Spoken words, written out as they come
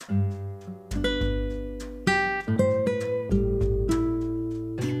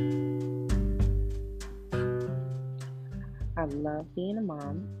being a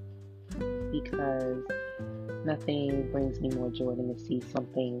mom because nothing brings me more joy than to see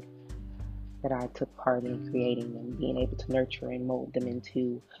something that I took part in creating and being able to nurture and mold them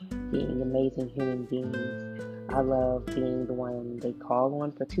into being amazing human beings. I love being the one they call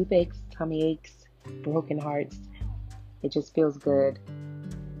on for toothaches, tummy aches, broken hearts. It just feels good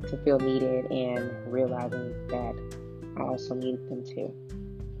to feel needed and realizing that I also need them too.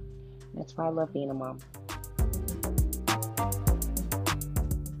 That's why I love being a mom.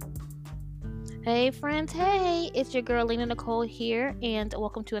 Hey friends, hey, it's your girl Lena Nicole here, and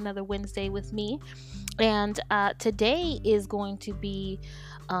welcome to another Wednesday with me. And today is going to be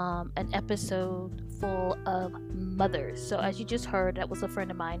an episode full of mothers. So, as you just heard, that was a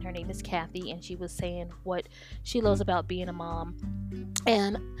friend of mine. Her name is Kathy, and she was saying what she loves about being a mom.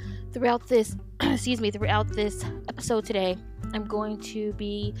 And throughout this, throughout this episode today, I'm going to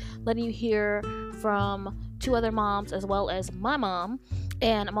be letting you hear from two other moms as well as my mom.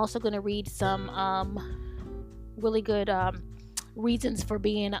 And I'm also going to read some really good reasons for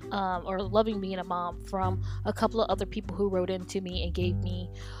being or loving being a mom from a couple of other people who wrote into me and gave me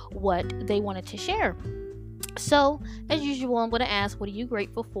what they wanted to share. So, as usual, I'm going to ask, what are you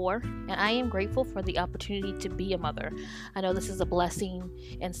grateful for? And I am grateful for the opportunity to be a mother. I know this is a blessing,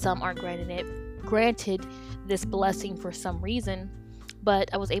 and some aren't granted this blessing for some reason.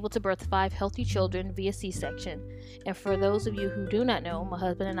 But I was able to birth 5 healthy children via C-section. And for those of you who do not know, my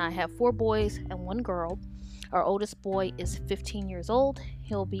husband and I have 4 boys and 1 girl. Our oldest boy is 15 years old.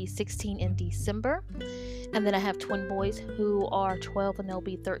 He'll be 16 in December. And then I have twin boys who are 12 and they'll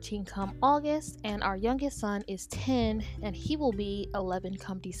be 13 come August. And our youngest son is 10 and he will be 11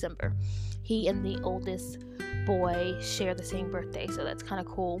 come December. He and the oldest boy share the same birthday, so that's kind of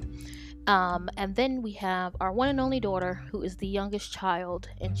cool. And then we have our one and only daughter, who is the youngest child,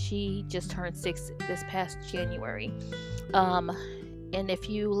 and she just turned 6 this past January. And if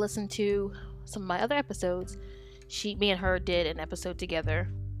you listen to some of my other episodes, me and her did an episode together,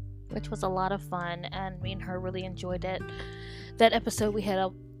 which was a lot of fun, and me and her really enjoyed that episode. We had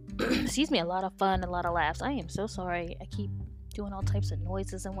a lot of fun, a lot of laughs. I am so sorry. I keep doing all types of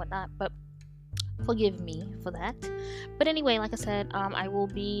noises and whatnot, but forgive me for that. But anyway, like I said, I will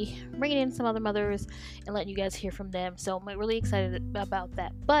be bringing in some other mothers and letting you guys hear from them. So I'm really excited about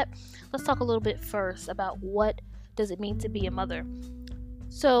that. But let's talk a little bit first about what does it mean to be a mother.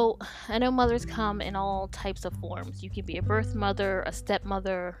 So I know mothers come in all types of forms. You can be a birth mother, a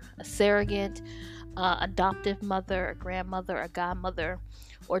stepmother, a surrogate, adoptive mother, a grandmother, a godmother,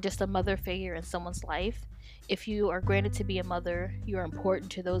 or just a mother figure in someone's life. If you are granted to be a mother, you are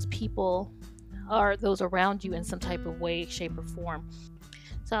important to those people or those around you in some type of way, shape, or form.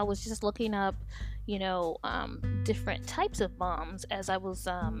 So I was just looking up, different types of moms as I was,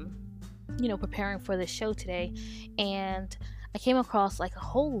 preparing for this show today, and I came across like a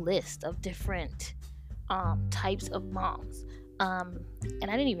whole list of different types of moms. And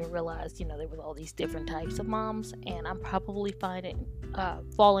I didn't even realize, there was all these different types of moms, and I'm probably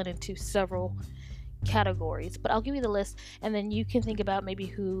falling into several categories, but I'll give you the list, and then you can think about maybe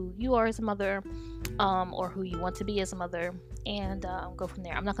who you are as a mother, or who you want to be as a mother, and go from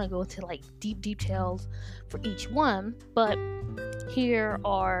there. I'm not going to go into like deep details for each one, but here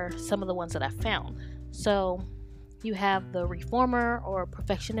are some of the ones that I found. So you have the reformer or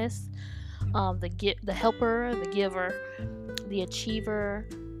perfectionist, the helper, the giver, the achiever,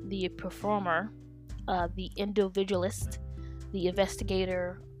 the performer, the individualist, the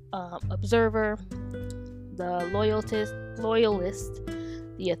investigator, observer, the loyalist,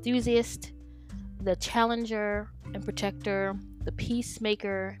 the enthusiast, the challenger and protector, the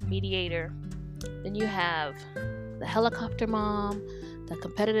peacemaker, mediator. Then you have the helicopter mom, the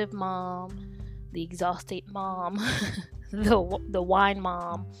competitive mom, the exhausted mom, the wine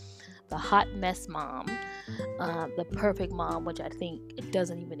mom, the hot mess mom, the perfect mom, which I think it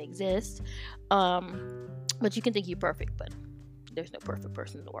doesn't even exist. But you can think you're perfect, but there's no perfect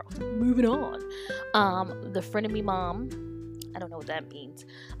person in the world. Moving on. The frenemy mom. I don't know what that means.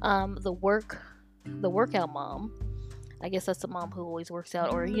 The workout mom. I guess that's the mom who always works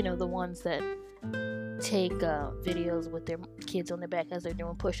out, or the ones that take videos with their kids on their back as they're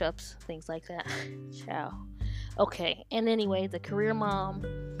doing push-ups, things like that. Ciao. Okay. And anyway, the career mom,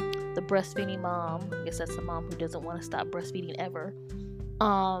 the breastfeeding mom. I guess that's the mom who doesn't want to stop breastfeeding ever.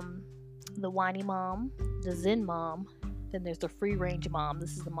 The whiny mom, the zen mom. Then there's the free range mom.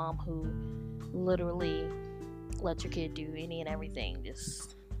 This is the mom who literally lets your kid do any and everything.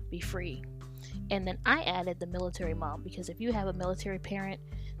 Just be free. And then I added the military mom, because if you have a military parent,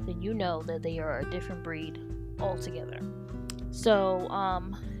 then you know that they are a different breed altogether. So,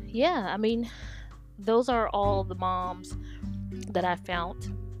 those are all the moms that I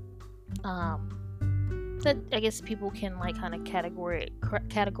found that I guess people can like kind of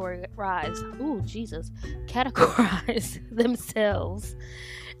categorize. Ooh, Jesus, categorize themselves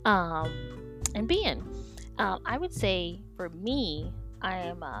and being. I would say for me,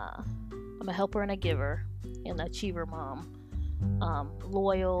 I'm a helper and a giver, and an achiever mom.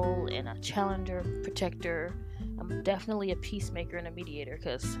 Loyal and a challenger, protector. I'm definitely a peacemaker and a mediator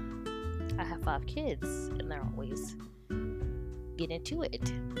because I have 5 kids and they're always getting into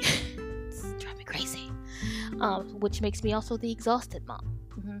it. It's driving me crazy. Which makes me also the exhausted mom,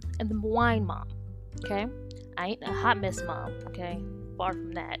 and the wine mom. Okay, I ain't a hot mess mom. Okay, far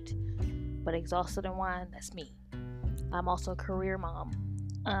from that. But exhausted and wine, that's me. I'm also a career mom,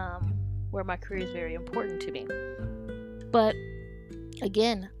 where my career is very important to me. But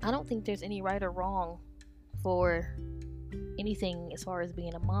again, I don't think there's any right or wrong for anything as far as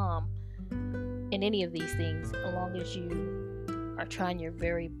being a mom in any of these things, as long as you are trying your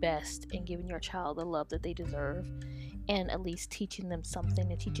very best and giving your child the love that they deserve, and at least teaching them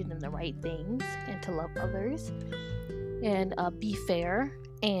something and teaching them the right things, and to love others, and be fair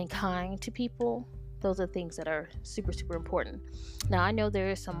and kind to people. Those are things that are super, super important. Now, I know there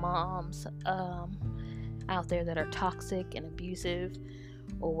are some moms out there that are toxic and abusive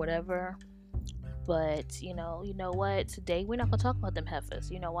or whatever, but you know what, today we're not going to talk about them heifers.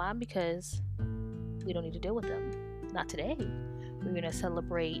 You know why? Because we don't need to deal with them. Not today. We're going to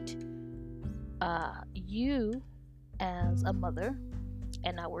celebrate you as a mother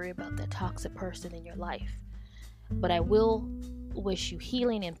and not worry about that toxic person in your life. But I will wish you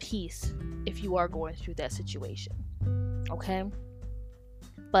healing and peace if you are going through that situation. Okay?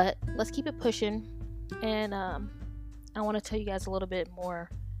 But let's keep it pushing. And I want to tell you guys a little bit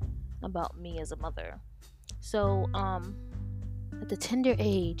more about me as a mother. So, at the tender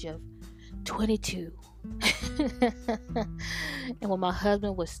age of 22, and when my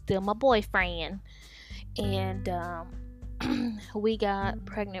husband was still my boyfriend, and we got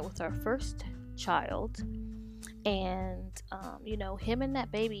pregnant with our first child, and him and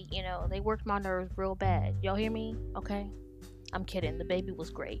that baby, they worked my nerves real bad. Y'all hear me? Okay, I'm kidding. The baby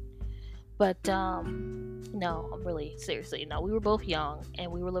was great. But no, I'm really seriously. No, we were both young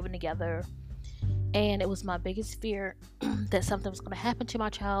and we were living together, and it was my biggest fear that something was going to happen to my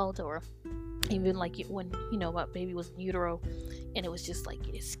child, or even like when my baby was in utero, and it was just like,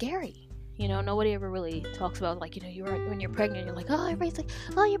 it's scary. Nobody ever really talks about like when you're pregnant, you're like, oh, everybody's like,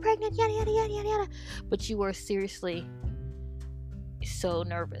 oh, you're pregnant, yada yada yada yada yada, but you were seriously so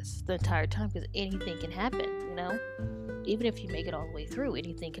nervous the entire time because anything can happen. Even if you make it all the way through,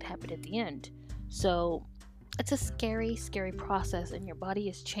 anything could happen at the end. So it's a scary, scary process, and your body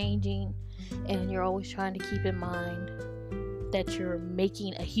is changing, and you're always trying to keep in mind that you're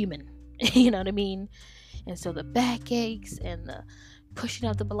making a human. You know what I mean? And so the back aches and the pushing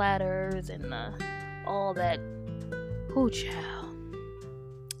out the bladders and all that, oh child,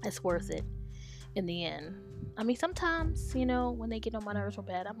 it's worth it in the end. I mean, sometimes, when they get on my nerves real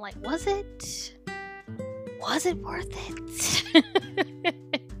bad, I'm like, was it worth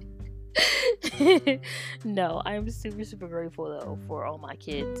it? No, I'm super, super grateful though for all my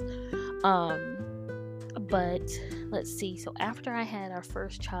kids. But let's see. So after I had our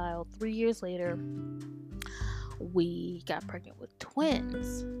first child, 3 years later, we got pregnant with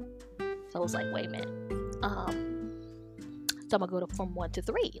twins. So I was like, wait a minute. So I'm gonna go from 1 to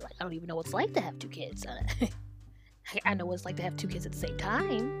 3. Like, I don't even know what it's like to have 2 kids. I know what it's like to have 2 kids at the same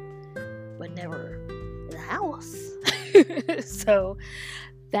time, but never in the house. So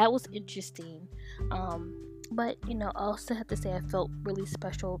that was interesting. But I also have to say I felt really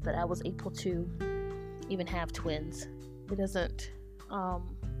special that I was able to even have twins. It doesn't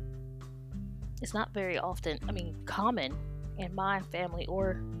it's not very often, common in my family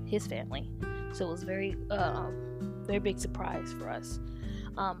or his family. So it was very very big surprise for us.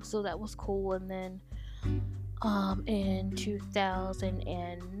 So that was cool. And then in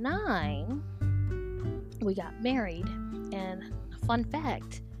 2009 we got married, and fun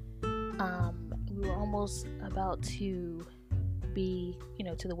fact, we were almost about to be,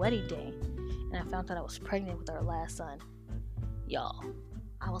 to the wedding day, and I found out I was pregnant with our last son. Y'all,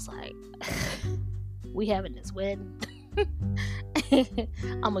 I was like, we having this wedding.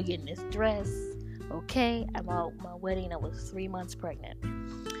 I'm gonna get in this dress. Okay, at my wedding, I was 3 months pregnant,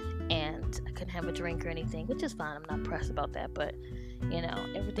 and I couldn't have a drink or anything, which is fine. I'm not pressed about that, but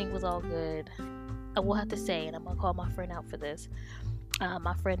everything was all good. I will have to say, and I'm gonna call my friend out for this,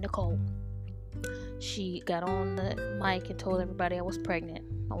 my friend Nicole, she got on the mic and told everybody I was pregnant.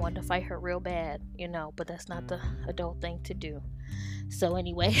 I wanted to fight her real bad, but that's not the adult thing to do. So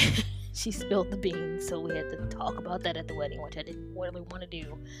anyway, she spilled the beans, so we had to talk about that at the wedding, which I didn't really want to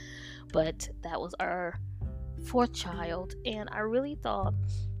do. But that was our fourth child, and I really thought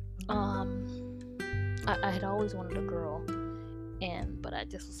I had always wanted a girl, but I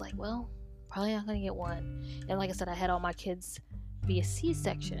just was like, well, probably not gonna get one. And like I said, I had all my kids via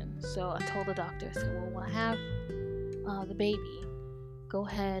C-section, so I told the doctor, I said, well, when I have the baby, go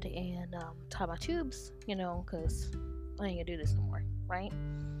ahead and tie my tubes, because I ain't gonna do this no more, right?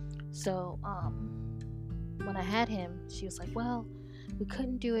 So when I had him, she was like, well, we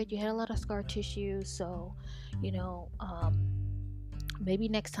couldn't do it, you had a lot of scar tissue, so maybe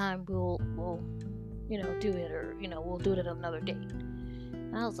next time we'll do it, or we'll do it at another date.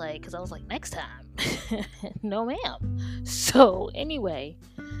 And I was like, next time? No ma'am. So anyway,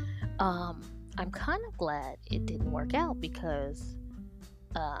 I'm kind of glad it didn't work out, because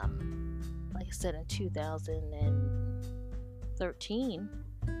like I said, in 2013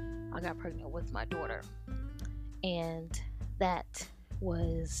 I got pregnant with my daughter, and that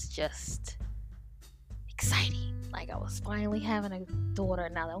was just exciting. Like, I was finally having a daughter.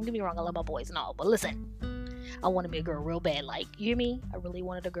 Now, don't get me wrong, I love my boys and all, but listen, I wanted me a girl real bad. Like, you hear me? I really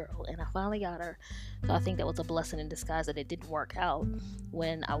wanted a girl, and I finally got her. So I think that was a blessing in disguise that it didn't work out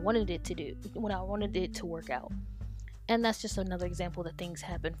when I wanted it to work out. And that's just another example that things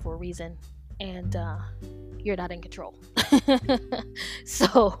happen for a reason, and you're not in control.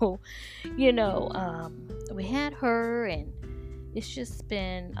 So, we had her, and it's just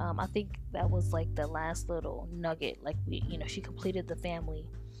been, I think that was like the last little nugget. Like, she completed the family,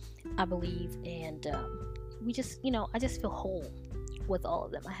 I believe, and we just, I just feel whole with all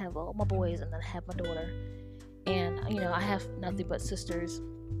of them. I have all my boys, and then I have my daughter, and I have nothing but sisters.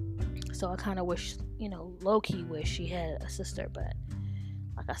 So I kind of wish, low-key wish she had a sister, but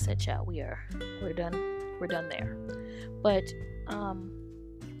like I said, child, we're done there. But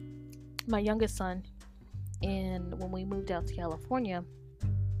my youngest son, and when we moved out to California,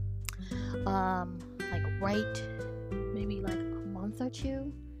 maybe like a month or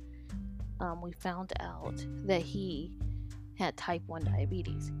two, we found out that he had type 1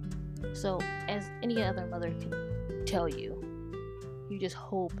 diabetes. So, as any other mother can tell you, you just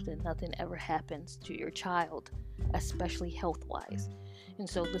hope that nothing ever happens to your child, especially health-wise. And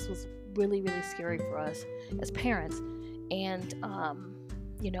so this was really, really scary for us as parents. And,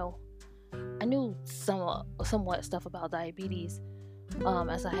 I knew somewhat stuff about diabetes,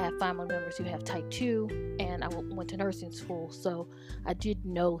 as I have family members who have type 2, and I went to nursing school, so I did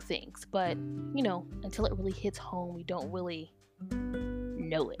know things. But, until it really hits home, we don't really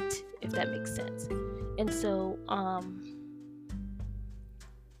know it, if that makes sense. And so,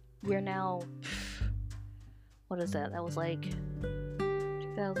 we're now, what is that? That was like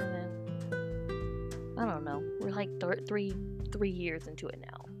 2000 and, I don't know. We're like 3 years into it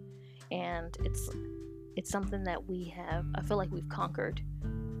now. And it's something that I feel like we've conquered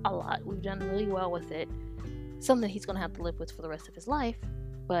a lot. We've done really well with it. Something he's going to have to live with for the rest of his life.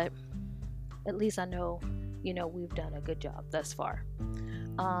 But at least I know, we've done a good job thus far.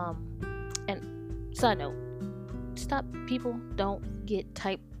 And side note, stop, people, don't get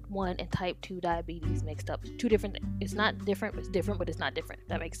type 1 and type 2 diabetes mixed up. Two different things. It's not different, it's different, but it's not different.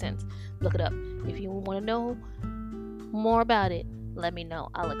 That makes sense. Look it up. If you want to know more about it, let me know.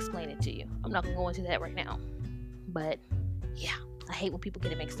 I'll explain it to you. I'm not going to go into that right now. But yeah, I hate when people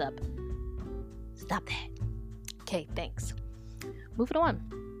get it mixed up. Stop that. Okay, thanks. Moving on.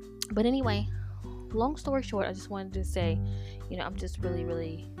 But anyway, long story short, I just wanted to say, I'm just really,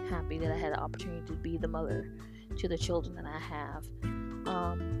 really happy that I had the opportunity to be the mother to the children that I have.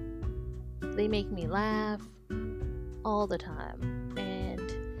 They make me laugh all the time,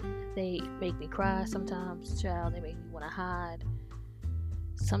 and they make me cry sometimes, child. They make me want to hide.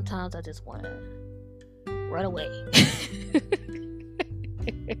 Sometimes I just want to run away.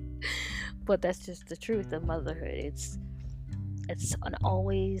 But that's just the truth of motherhood. It's an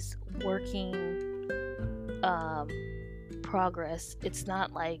always working progress. It's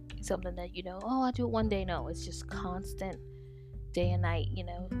not like something that I do it one day. No, it's just constant, day and night.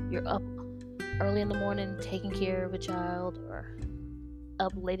 You're up early in the morning taking care of a child, or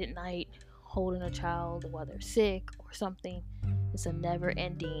up late at night holding a child while they're sick or something. It's a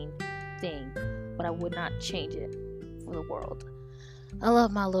never-ending thing, but I would not change it for the world. I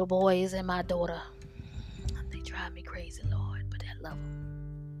love my little boys and my daughter. They drive me crazy, Lord, but I love them.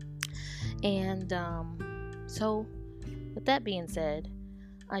 And so, with that being said,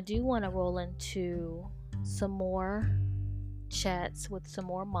 I do want to roll into some more chats with some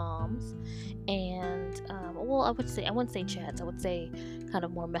more moms, and I wouldn't say chats, I would say kind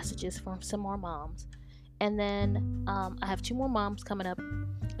of more messages from some more moms. And then I have 2 more moms coming up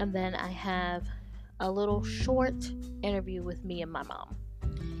and then I have a little short interview with me and my mom.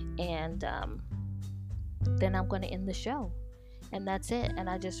 And then I'm going to end the show. And that's it. And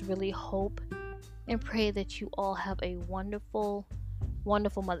I just really hope and pray that you all have a wonderful,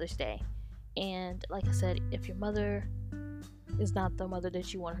 wonderful Mother's Day. And like I said, if your mother is not the mother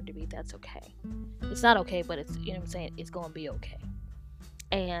that you want her to be, that's okay. It's not okay, but it's, you know what I'm saying, it's going to be okay.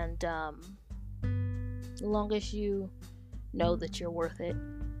 And as long as you know that you're worth it,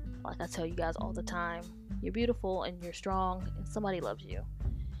 like I tell you guys all the time, you're beautiful and you're strong and somebody loves you.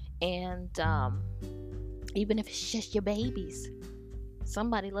 And even if it's just your babies,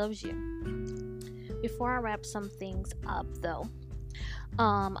 somebody loves you. Before I wrap some things up though,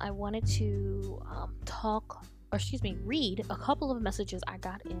 I wanted to read a couple of messages I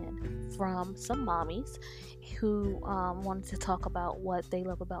got in from some mommies who wanted to talk about what they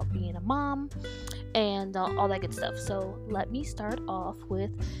love about being a mom and all that good stuff. So let me start off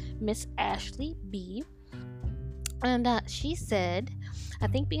with Miss Ashley B. And she said, I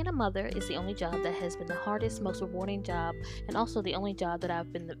think being a mother is the only job that has been the hardest, most rewarding job, and also the only job that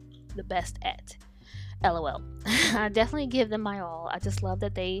I've been the best at. LOL. I definitely give them my all. I just love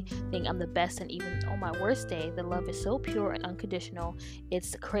that they think I'm the best, and even on my worst day, the love is so pure and unconditional.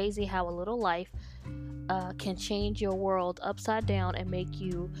 It's crazy how a little life can change your world upside down and make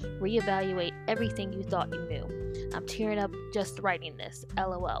you reevaluate everything you thought you knew. I'm tearing up just writing this.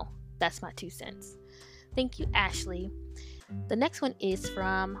 LOL. That's my 2 cents. Thank you, Ashley. The next one is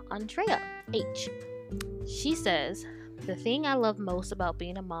from Andrea H. She says, the thing I love most about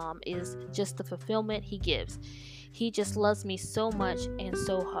being a mom is just the fulfillment he gives. He just loves me so much and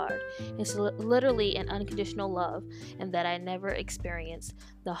so hard. It's literally an unconditional love, and that I never experienced.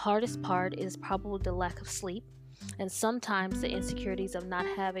 The hardest part is probably the lack of sleep, and sometimes the insecurities of not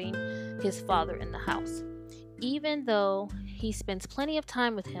having his father in the house. Even though he spends plenty of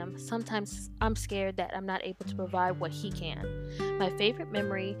time with him, sometimes I'm scared that I'm not able to provide what he can. My favorite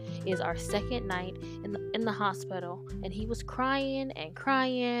memory is our second night in the hospital, and he was crying,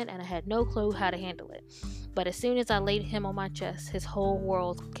 and I had no clue how to handle it. But as soon as I laid him on my chest, his whole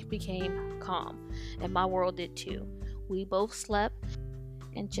world became calm, and my world did too. We both slept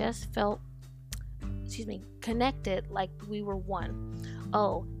and just felt connected like we were one.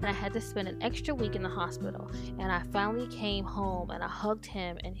 Oh, and I had to spend an extra week in the hospital, and I finally came home and I hugged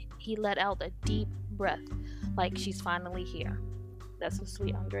him, and he let out a deep breath like she's finally here. That's so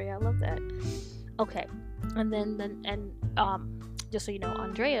sweet, Andrea. I love that. Okay, and then just so you know,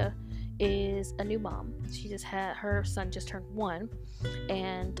 Andrea is a new mom. She just had her son just turned 1,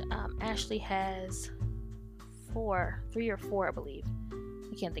 and Ashley has 3 or 4, I believe.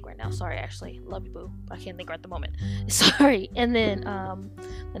 I can't think right now. Sorry, Ashley. Love you, boo. I can't think right at the moment. Sorry. And then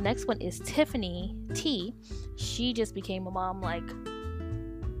the next one is Tiffany T. She just became a mom like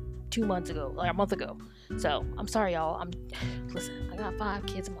 2 months ago, like a month ago. So I'm sorry, y'all. Listen, I got 5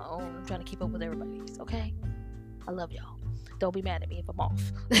 kids of my own. I'm trying to keep up with everybody's. Okay? I love y'all. Don't be mad at me if I'm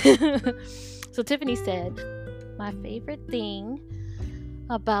off. So Tiffany said, my favorite thing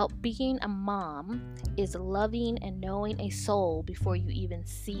about being a mom is loving and knowing a soul before you even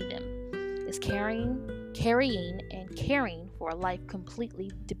see them. Is carrying and caring for a life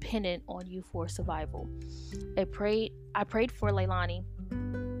completely dependent on you for survival. I prayed for Leilani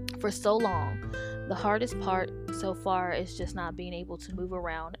for so long. The hardest part so far is just not being able to move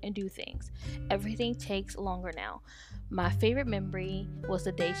around and do things. Everything takes longer now. My favorite memory was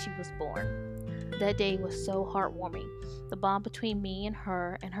the day she was born. That day was so heartwarming. The bond between me and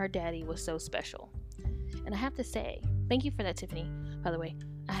her daddy was so special. And I have to say, thank you for that, Tiffany, by the way.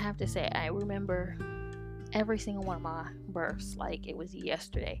 I have to say, I remember every single one of my births like it was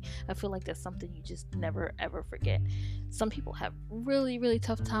yesterday. I feel like that's something you just never ever forget. Some people have really, really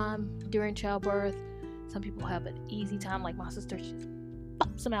tough time during childbirth. Some people have an easy time, like my sister, she just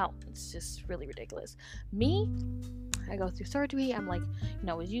pops them out. It's just really ridiculous. Me, I go through surgery. I'm like,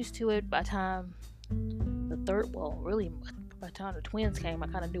 I was used to it. By the time by the time the twins came, I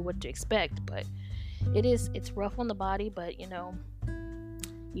kind of knew what to expect. But it's rough on the body, but you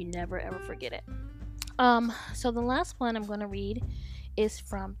never ever forget it. So the last one I'm going to read is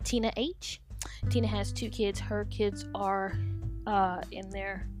from Tina H. Tina has 2 kids. Her kids are in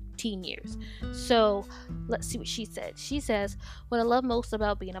their teen years. So let's see what she said. She says, what I love most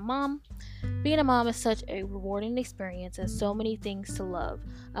about being a mom is such a rewarding experience and so many things to love.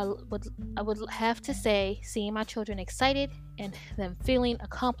 I would have to say seeing my children excited and them feeling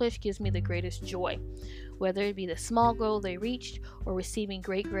accomplished gives me the greatest joy. Whether it be the small goal they reached or receiving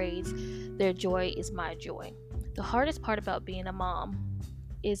great grades, their joy is my joy. The hardest part about being a mom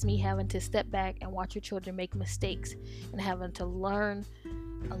is me having to step back and watch your children make mistakes and having to learn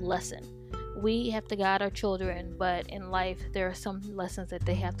a lesson. We have to guide our children, but in life, there are some lessons that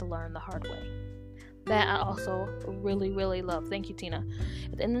they have to learn the hard way. That I also really, really love. Thank you, Tina.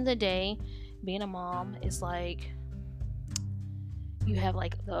 At the end of the day, being a mom is like, you have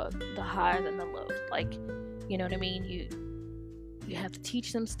like the highs and the lows. Like, you know what I mean? You have to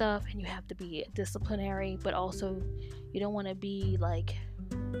teach them stuff, and you have to be disciplinary, but also you don't want to be like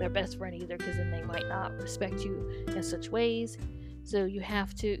their best friend either, because then they might not respect you in such ways. So you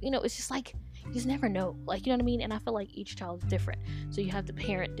have to, it's just like, you just never know. Like, you know what I mean? And I feel like each child is different. So you have to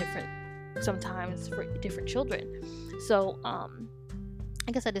parent different sometimes for different children. So,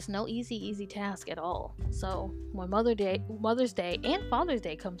 like I said, it's no easy task at all. So when Mother's Day and Father's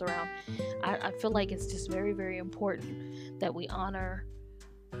Day comes around, I feel like it's just very, very important that we honor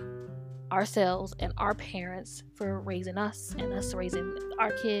ourselves and our parents for raising us and us raising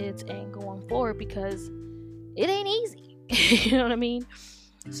our kids and going forward, because it ain't easy. You know what I mean?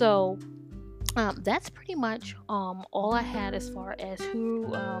 So that's pretty much all I had as far as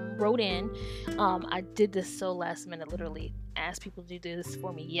who wrote in. I did this so last minute, literally asked people to do this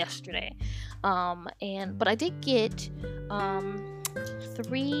for me yesterday, but I did get I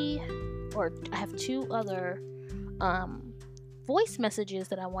have 2 other voice messages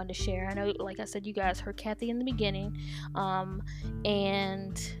that I wanted to share. I know, like I said, you guys heard Kathy in the beginning,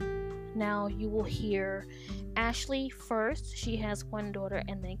 and now you will hear Ashley first. She has 1 daughter,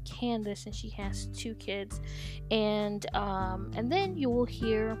 and then Candace, and she has 2 kids, and then you will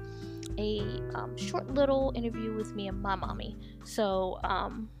hear a short little interview with me and my mommy. So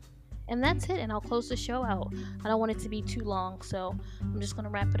and that's it, and I'll close the show out. I don't want it to be too long, so I'm just going to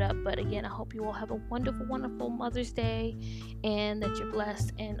wrap it up. But again, I hope you all have a wonderful, wonderful Mother's Day, and that you're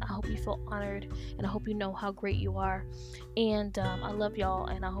blessed, and I hope you feel honored, and I hope you know how great you are. And I love y'all,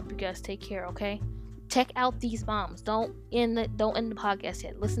 and I hope you guys take care, okay? Check out these moms. Don't end the podcast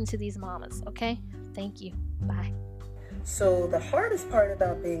yet. Listen to these mamas, okay? Thank you. Bye. So the hardest part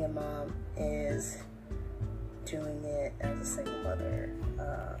about being a mom is doing it as a single mother.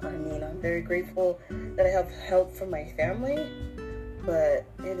 I'm very grateful that I have help from my family, but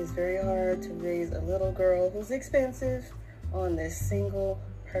it is very hard to raise a little girl who's expensive on this single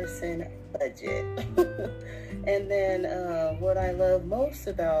person budget. And then what I love most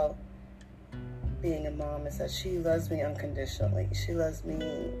about being a mom is that she loves me unconditionally. She loves me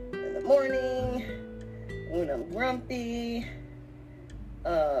in the morning, when I'm grumpy,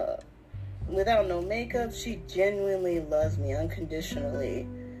 without no makeup. She genuinely loves me unconditionally.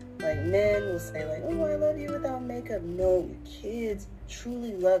 Like, men will say, like, oh, I love you without makeup. No, kids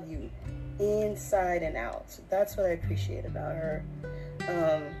truly love you inside and out. So that's what I appreciate about her.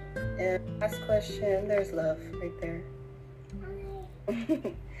 And last question, there's love right there.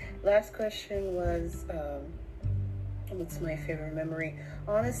 Last question was, what's my favorite memory?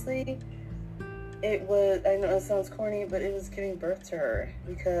 Honestly, it was, I know it sounds corny, but it was giving birth to her,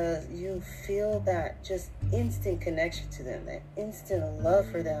 because you feel that just instant connection to them, that instant love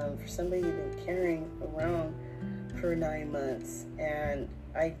for them, for somebody you've been carrying around for 9 months. And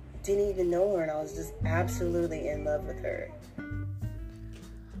I didn't even know her, and I was just absolutely in love with her.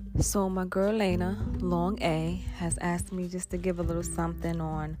 So my girl Lena, long A, has asked me just to give a little something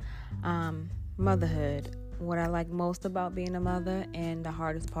on motherhood, what I like most about being a mother and the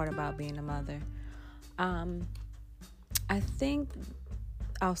hardest part about being a mother. I think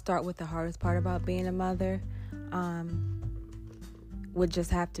I'll start with the hardest part about being a mother. Would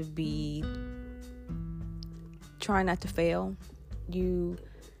just have to be trying not to fail. You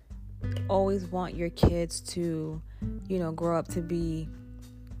always want your kids to, grow up to be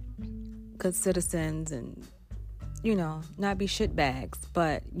good citizens and, not be shitbags,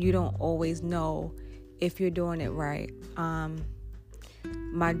 but you don't always know if you're doing it right.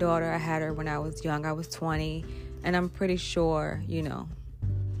 My daughter, I had her when I was young. I was 20, and I'm pretty sure,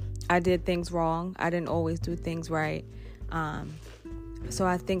 I did things wrong. I didn't always do things right. So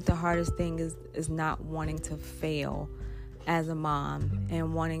I think the hardest thing is not wanting to fail as a mom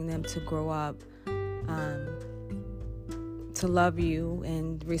and wanting them to grow up to love you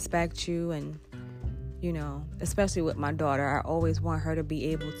and respect you. And, especially with my daughter, I always want her to be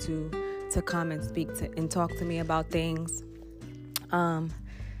able to come and speak to and talk to me about things.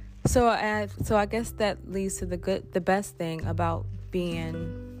 So I guess that leads to the best thing about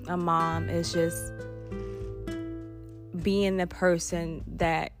being a mom is just being the person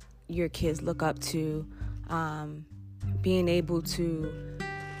that your kids look up to, being able to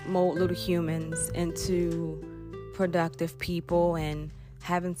mold little humans into productive people, and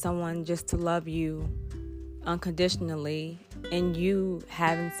having someone just to love you unconditionally, and you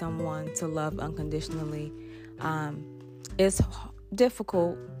having someone to love unconditionally.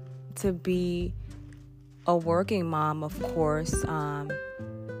 difficult to be a working mom, of course. I'm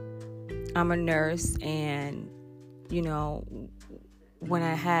a nurse, and, you know, when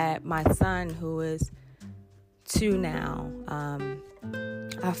I had my son, who is 2 now,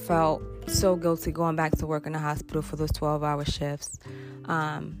 I felt so guilty going back to work in the hospital for those 12-hour shifts.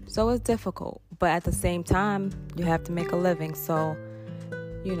 So it's difficult. But at the same time, you have to make a living. So,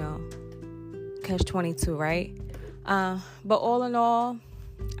 you know, catch-22, right? But all in all,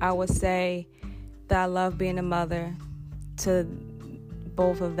 I would say that I love being a mother to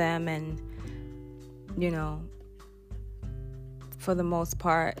both of them. And, you know, for the most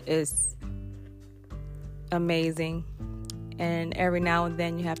part, it's amazing. And every now and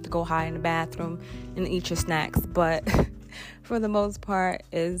then you have to go hide in the bathroom and eat your snacks. But for the most part,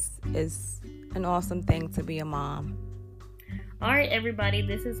 is an awesome thing to be a mom. All right, everybody,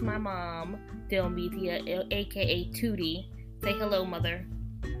 this is my mom, Delmetia, aka Tootie. Say hello, mother.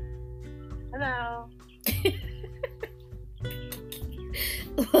 Hello.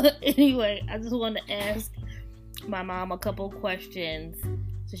 Anyway, I just want to ask my mom a couple questions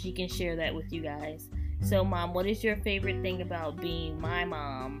so she can share that with you guys. So, Mom, what is your favorite thing about being my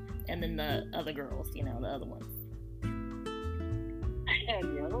mom and then the other girls, you know, the other ones?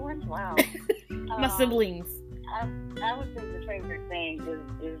 The other ones? Wow. My siblings. I would think the favorite thing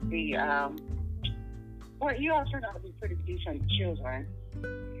is the, well, you all turned out to be pretty decent children,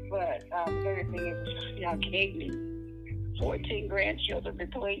 but the favorite thing is y'all gave me 14 grandchildren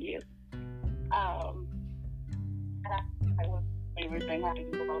between you. I would favorite thing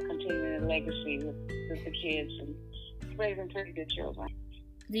having to go continuing the legacy with the kids and raising pretty good children.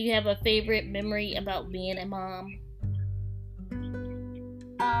 Do you have a favorite memory about being a mom?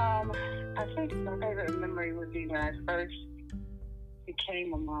 I think my favorite memory would be when I first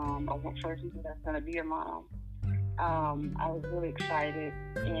became a mom, or when first knew I was going to be a mom. I was really excited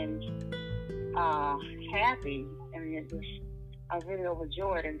and happy. I mean, I was really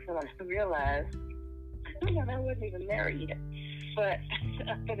overjoyed until I realized I wasn't even married yet. But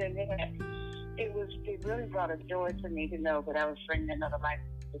other than that, it really brought a joy to me to know that I was bringing another life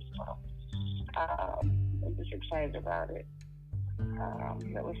to this world. I'm just excited about it.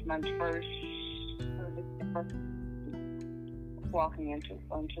 That was my first walking into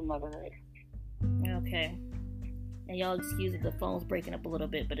motherhood. Okay. And y'all excuse if the phone's breaking up a little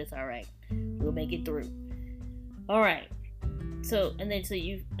bit, but it's all right. We'll make it through. All right. So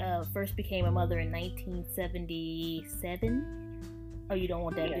you first became a mother in 1977? Or you don't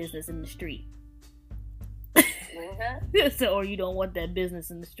want that business in the street? Or you don't want that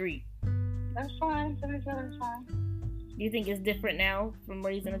business in the street? That's fine. That's fine. Do you think it's different now from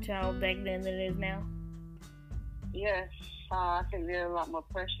raising a child back then than it is now? Yes. I think there's a lot more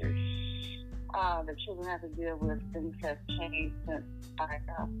pressure the children have to deal with. Things have changed since I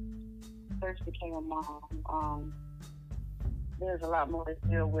first became a mom. There's a lot more to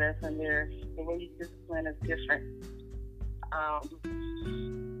deal with, and the way you discipline is different.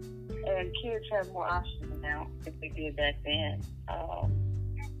 And kids have more options now than they did back then.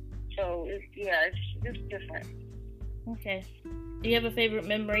 So it's different. Okay. Do you have a favorite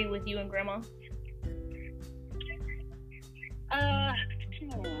memory with you and Grandma? I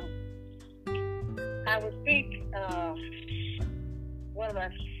would think one of my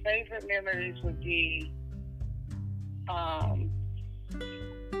favorite memories would be, let's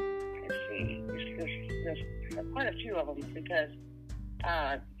see, there's quite a few of them because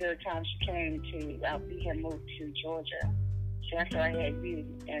there were times she came we had moved to Georgia. So after I had you,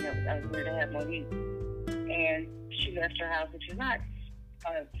 and I was ready to have Monique, and she left her house, which is not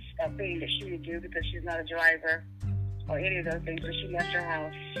a thing that she would do because she's not a driver or any of those things, but she left her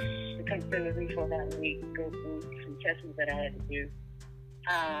house to come stay with me for about a week, go through some tests that I had to do.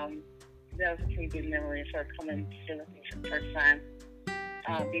 That was a pretty good memory of her coming to stay with me for the first time,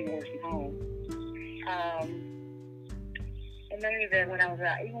 being away from home. And maybe that when I was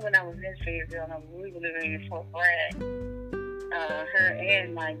out, even when I was in Fayetteville and we were living in Fort Bragg, her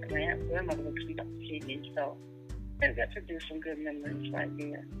and my grandmother would keep up the TV, so I got to do some good memories right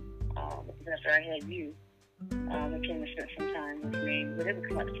there. Because after I had you, they came and spent some time with me. But they would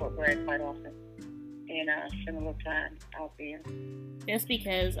come out to Fort Bragg quite often and spend a little time out there. Just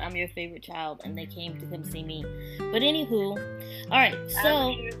because I'm your favorite child and they came to come see me. But anywho, all right, so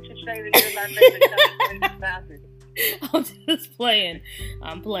I refuse to say that you're my favorite child. I'm just playing.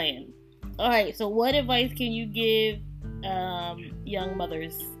 I'm playing. All right, so what advice can you give young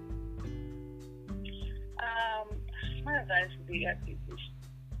mothers? My advice would be,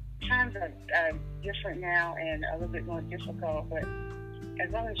 times are different now and a little bit more difficult, but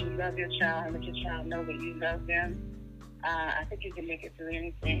as long as you love your child and let your child know that you love them, I think you can make it through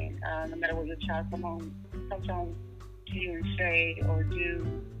anything, no matter what your child comes home to you and say or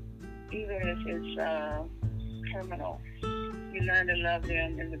do, even if it's criminal. You learn to love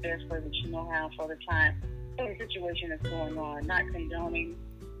them in the best way that you know how for the time, for the situation that's going on. Not condoning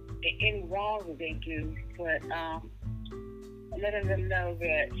any wrong that they do, but letting them know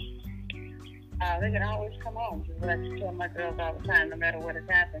that they can always come home. Just what I tell my girls all the time, no matter what has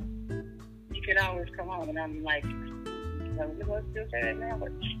happened, you can always come home. And I'm like, we're going to still say that now,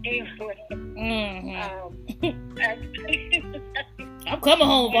 but anyway. I'm coming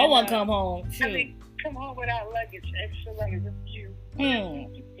home if I want to come home. Shoot. I mean, come home without luggage, extra luggage, it's you.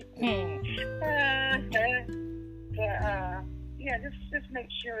 Yeah, just make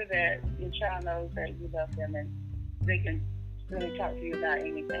sure that your child knows that you love them and they can really talk to you about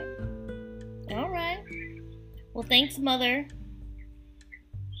anything. All right. Well, thanks, Mother.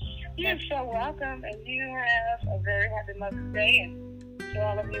 You're so welcome, and you have a very happy Mother's Day. And to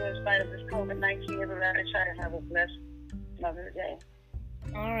all of you, in spite of this COVID-19, everybody try to have a blessed Mother's Day.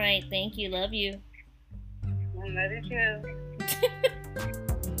 All right. Thank you. Love you. I love you too.